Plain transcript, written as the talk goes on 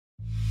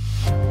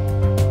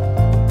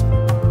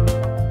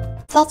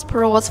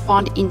SourcePro was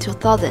founded in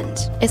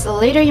 2000. It's a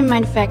leader in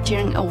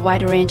manufacturing a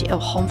wide range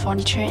of home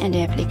furniture and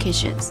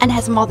applications, and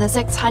has more than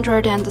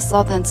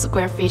 600,000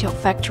 square feet of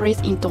factories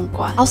in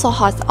Dongguan. Also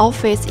has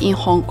office in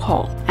Hong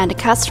Kong and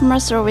customer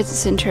service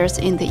centers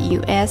in the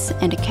US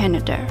and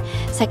Canada.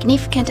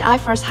 Significant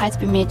efforts has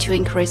been made to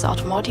increase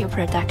automotive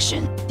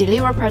production,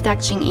 deliver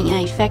production in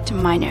an effective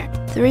manner.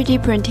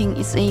 3D printing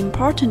is an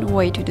important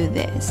way to do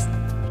this.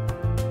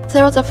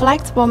 Through the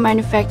flexible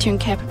manufacturing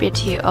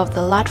capability of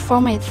the large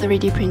format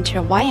 3D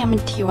printer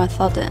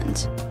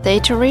YMT1000, the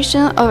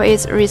iteration of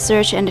its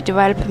research and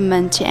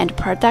development and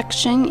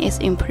production is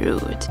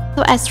improved,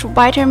 so as to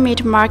better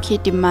meet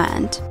market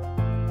demand.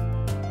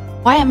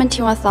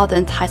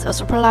 YMT1000 has a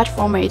super large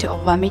format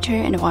of 1 meter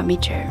and 1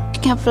 meter.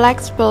 It can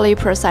flexibly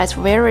process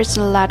various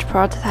large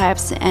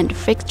prototypes and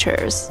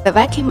fixtures. The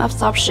vacuum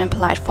absorption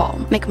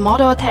platform make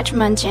model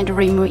attachment and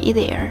remove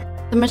easier.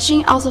 The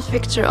machine also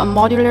features a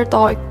modular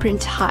door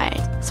print height,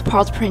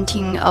 supports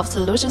printing of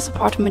solution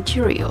support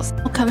materials,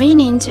 more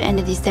convenient and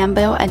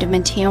disassemble and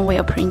maintain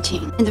while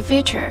printing. In the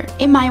future,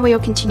 IEMAI will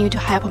continue to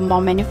help more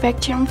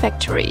manufacturing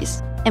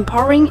factories,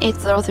 empowering it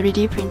through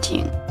 3D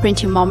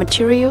printing more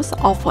materials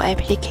or for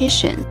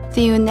application.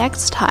 See you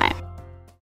next time.